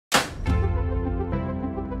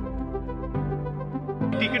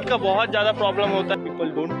Ticket का बहुत ज़्यादा प्रॉब्लम होता है। People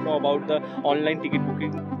don't know about the online ticket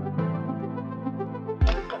booking.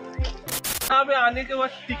 यहाँ पे आने के बाद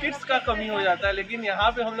टिकट्स का कमी हो जाता है, लेकिन यहाँ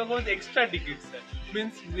पे हम लोगों को एक्स्ट्रा टिकट्स है।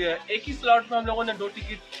 मीन्स एक ही स्लॉट में हम लोगों ने 2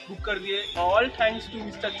 टिकट बुक कर दिए। All thanks to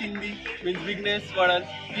mister चिंदी means Vighnesh Baran,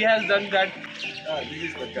 he has done that.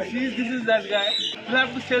 This is that guy. You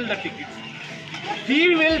have to cell the tickets. He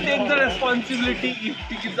will take the responsibility if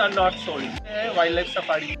tickets are not sold. Wild life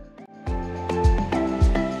safari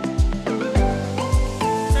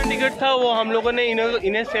ticket था वो हम लोगों ने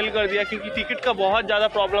इन्हें cell कर दिया, क्योंकि ticket का बहुत ज़्यादा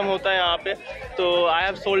प्रॉब्लम होता है यहाँ पे। तो I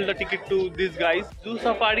have sold the ticket to this guys. Zoo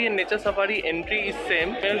safari and nature safari entry is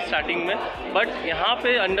same starting में, बट यहाँ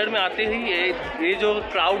पे अंडर में आते ही ये जो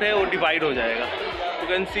क्राउड है वो डिवाइड हो जाएगा। यू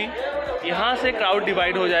कैन सी यहाँ से क्राउड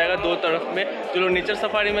डिवाइड हो जाएगा 2 तरफ में। जो लोग नेचर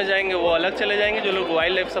सफारी में जाएंगे वो अलग चले जाएंगे, जो लोग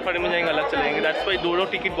वाइल्ड लाइफ सफारी में जाएंगे अलग चले जाएंगे। दैट्स वाई दोनों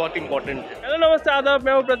टिकट बहुत इंपॉर्टेंट है। हेलो नमस्ते आदाब,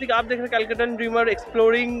 मैं हूं प्रतीक, आप देख रहे हैं Calcuttan dreamer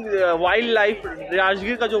exploring wild life.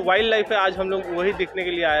 Rajgir का जो वाइल्ड लाइफ है आज हम लोग वही देखने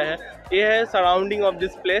के लिए आए हैं। ये है surrounding of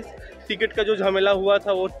this place. Ticket का जो झमेला हुआ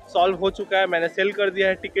था वो सॉल्व हो चुका है, मैंने सेल कर दिया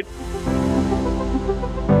है ticket.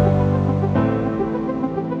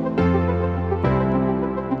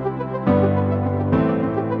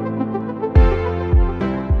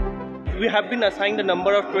 We have been assigned a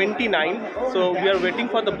number of 29, so we are waiting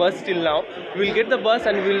for the bus till now. We will get the bus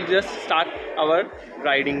and we will just start our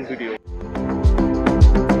riding video.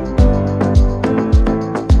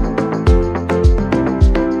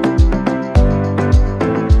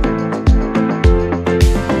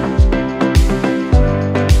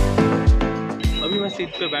 अभी मैं seat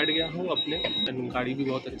पे बैठ गया हूँ अपने। गाड़ी भी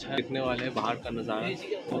बहुत अच्छा है, दिखने वाला है बाहर का नज़ारा,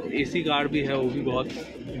 और AC कार भी है, वो भी बहुत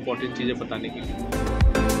इंपॉर्टेंट चीज़ें बताने के लिए।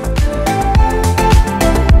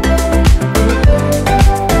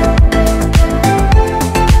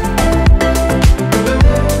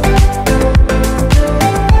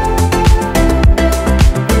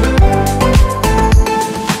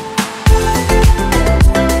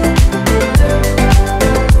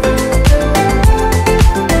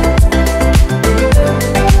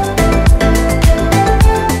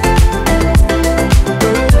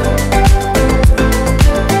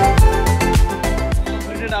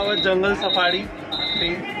 Jungle safari, we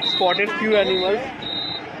spotted few animals.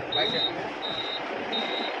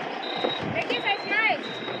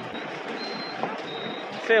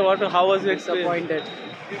 Say what? How was your experience? Disappointed.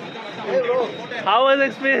 How was the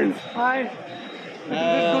experience? Hi.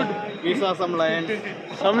 Good. We saw some lions.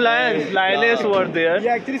 Some lions. Lioness were there.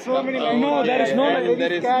 Yeah, actually so many lions. No, there is no lion.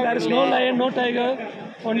 There is no lion, no tiger.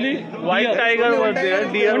 Only white deer. tiger was there,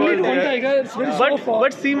 deer only was one there. tiger. It's very so far.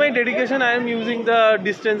 But see my dedication. I am using the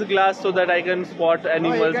distance glass so that I can spot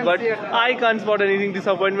animals. But I can't spot anything.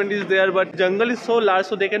 Disappointment is there. But jungle is so large,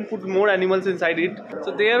 so they can put more animals inside it.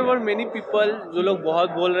 So there were many people जो लोग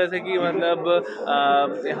बहुत बोल रहे थे कि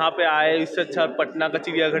मतलब यहाँ पे आए, इससे अच्छा पटना का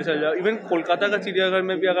चिड़ियाघर चल जाओ। इवन कोलकाता का चिड़ियाघर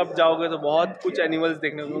में भी अगर आप जाओगे तो बहुत कुछ एनिमल्स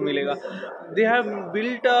देखने को मिलेगा। They have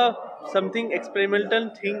built a something experimental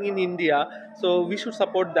thing in India, so we should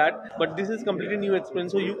support that. But this is completely new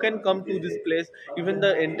experience, so you can come to this place. Even the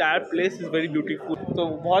entire place is very beautiful. तो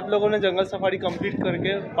बहुत लोगों ने जंगल safari complete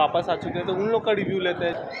करके वापस आ चुके हैं, तो उन लोग का रिव्यू लेते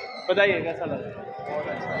हैं। बताइए कैसा लगा?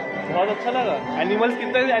 बहुत अच्छा लगा। एनिमल्स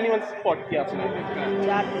कितने एनिमल्स स्पॉट किया आपने?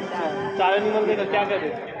 4 एनिमल देखा। क्या क्या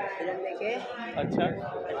देखा? अच्छा,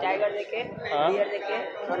 टाइगर देखे, हाँ, डियर देखे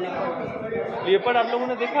और लेपर्ड आप लोगों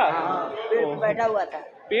ने देखा? पेड़ पे बैठा हुआ था।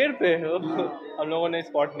 पेड़ पे हम लोगों ने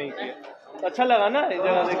स्पॉट नहीं किया। अच्छा लगा ना ये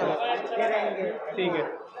जगह देखना? ठीक है,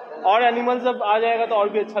 और एनिमल्स अब आ जाएगा तो और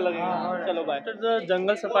भी अच्छा लगेगा। चलो bye. The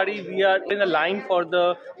jungle safari we are in the line for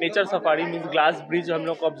the nature safari means glass bridge हम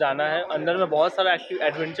लोग को अब जाना है। अंदर में बहुत सारा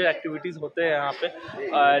एडवेंचर एक्टिविटीज़ होते हैं यहाँ पे।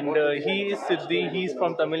 And he is Siddhi, he is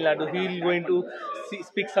from Tamil Nadu, he is going to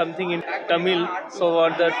speak something in Tamil, so for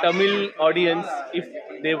the Tamil audience if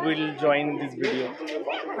they will join this video.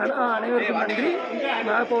 அனைவருக்கும் நன்றி.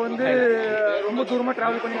 நான் இப்போ வந்து ரொம்ப தூரமாக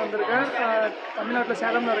ட்ராவல் பண்ணி வந்திருக்கேன். தமிழ்நாட்டில்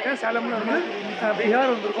சேலமில் இருக்கேன். சேலமில் இருந்து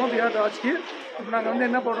பீகார் வந்திருக்கோம், பீகார் ராஜ்கீர். இப்போ நாங்கள் வந்து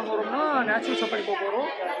என்ன பண்ண போகிறோம்னா நேச்சுரல் சஃபாரி போக போகிறோம்.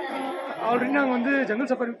 ஆல்ரெடி நாங்கள் வந்து ஜங்கல்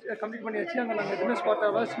சஃபாரி கம்ப்ளீட் பண்ணியாச்சு. அங்கே நாங்கள் எதுவுமே ஸ்பாட்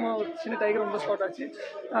ஆகல, சும்மா ஒரு சின்ன டைகர் வந்து ஸ்பாட் ஆச்சு.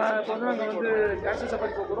 இப்போ வந்து நாங்கள் வந்து நேச்சுரல்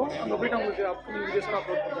சஃபாரி போக போகிறோம். அங்கே போய்ட்டு அவங்களுக்கு அப்கமிங் வீடியோஸ்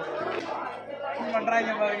அப்லோட் பண்ணுறோம்.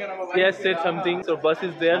 Yes, said something. So bus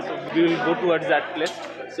is there, so we will go towards that place.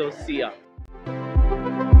 So see ya.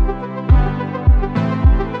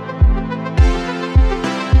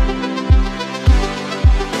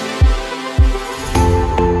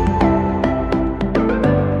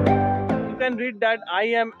 You can read that I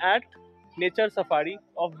am at Nature Safari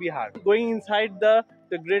of Bihar. Going inside the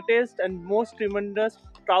greatest and most tremendous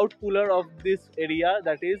crowd puller of this area,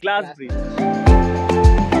 that is Glass Bridge.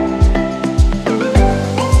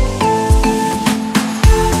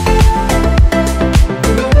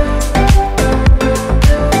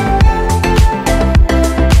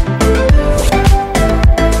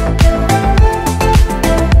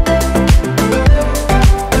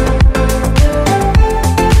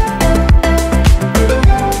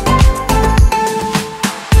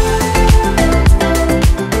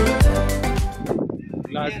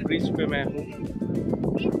 Glass bridge पे मैं हूँ.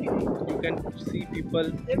 You can see people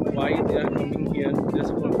why they are coming here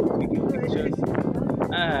just for taking pictures,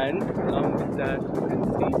 and along with that you can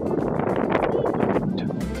see.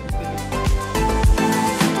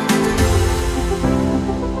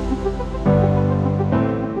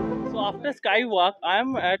 So after skywalk, I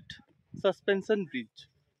am at suspension bridge.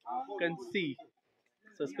 You can see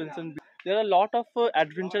suspension bridge. There are a lot of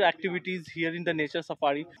adventure activities here in the nature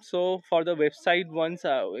safari. So for the website ones,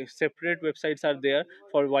 separate websites are there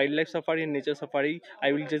for wildlife safari and nature safari.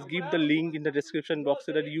 I will just give the link in the description box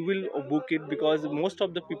so that you will book it, because most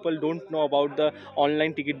of the people don't know about the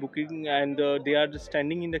online ticket booking, and they are just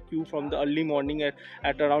standing in the queue from the early morning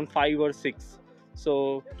at around 5 or 6.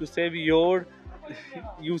 So to save your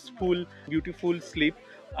useful, beautiful sleep,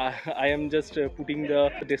 I am just putting the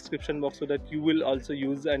description box so that you will also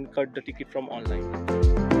use and cut the ticket from online.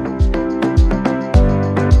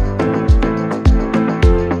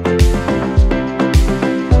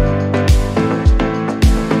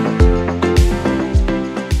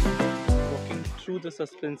 Walking through the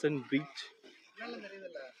suspension bridge,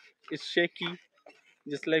 it's shaky,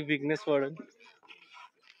 just like Vigneswaran.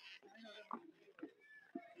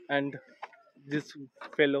 And this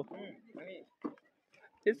fellow,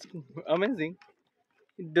 it's amazing.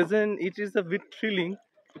 It is a bit thrilling,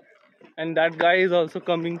 and that guy is also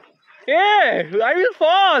coming. Hey, I will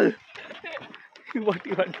fall. What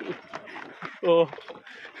you want to do? Oh,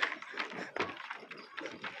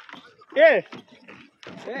 hey,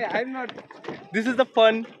 I'm not. This is the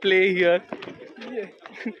fun play here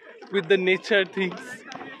with the nature things.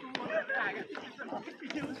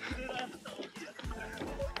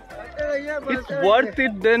 It's worth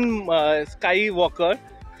it than Skywalker.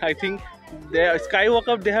 I think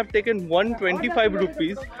Skywalker, they have taken 125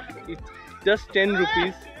 rupees. It's just 10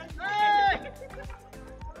 rupees.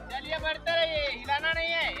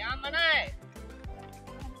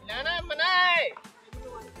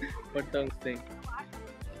 What I'm saying.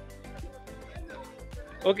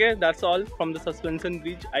 Okay, that's all from the suspension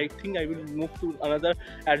bridge. I think I will move to another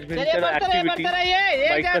adventure activity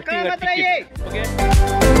by cutting a ticket. Okay.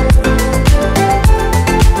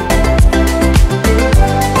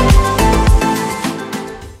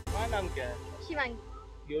 नाम क्या है? शिवांगी।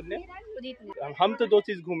 हम तो 2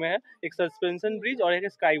 चीज घूमे हैं, एक suspension bridge और एक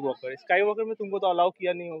स्काई वॉकर। स्काई वॉकर में तुमको तो अलाउ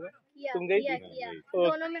किया नहीं होगा, तुम गई थी?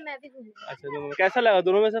 दोनों में मैं भी घूमी। अच्छा, दोनों में कैसा लगा?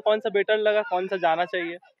 दोनों में से कौन सा बेटर लगा, कौन सा जाना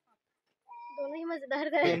चाहिए? दोनों ही मजेदार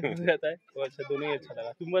था। अच्छा, दोनों ही अच्छा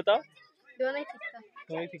लगा। तुम बताओ? दोनों ही ठीक था।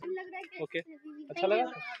 ओके, अच्छा लगा।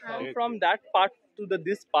 From that part to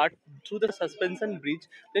this part through the suspension bridge,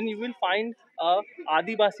 then you will find a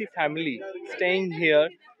Adivasi family staying here,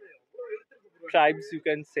 tribes you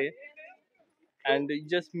can say, and you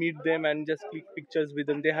just meet them and just click pictures with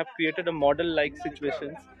them. They have created a model like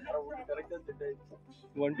situations.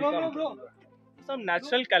 You want to come? Some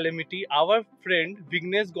natural calamity, our friend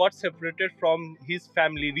Vignesh got separated from his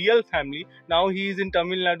family, real family. Now he is in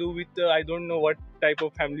Tamilnadu with I don't know what type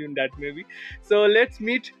of family that may be. So let's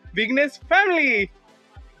meet Vignesh family.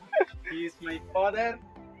 He is my father,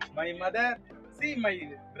 my mother, see my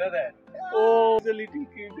brother. Oh, the little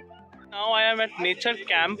kid. Now I am at nature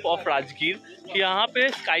camp of Rajgir. यहाँ पे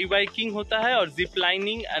sky biking होता है और zip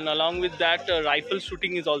lining, and along with that rifle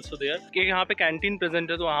shooting is also there. कि यहाँ पे canteen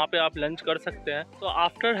present है, तो वहाँ पे आप lunch कर सकते हैं. So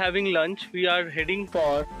after having lunch, we are heading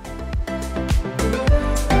for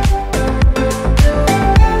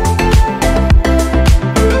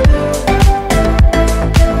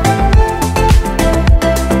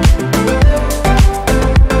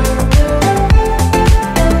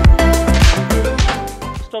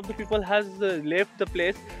of the people has left the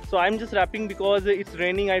place, so I'm just wrapping because it's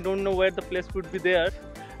raining. I don't know where the place would be there,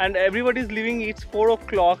 and everybody is leaving. It's 4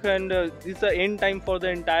 o'clock, and it's the end time for the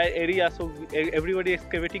entire area, so everybody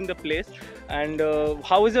excavating the place. And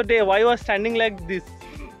how is your day? Why you are standing like this?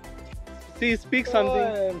 See, speak something.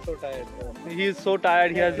 I am so tired. He is so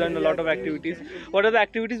tired. He has done a lot of activities. What are the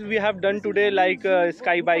activities we have done today? Like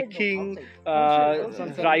sky biking,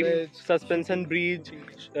 suspension bridge,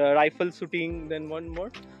 rifle shooting, then one more,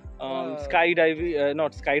 skydiving.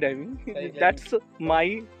 Not skydiving. That's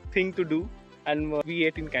my thing to do, and we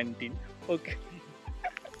ate in canteen. Okay.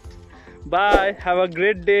 Bye. Have a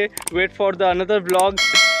great day. Wait for the another vlog,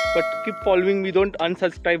 but keep following me. Don't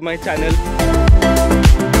unsubscribe my channel.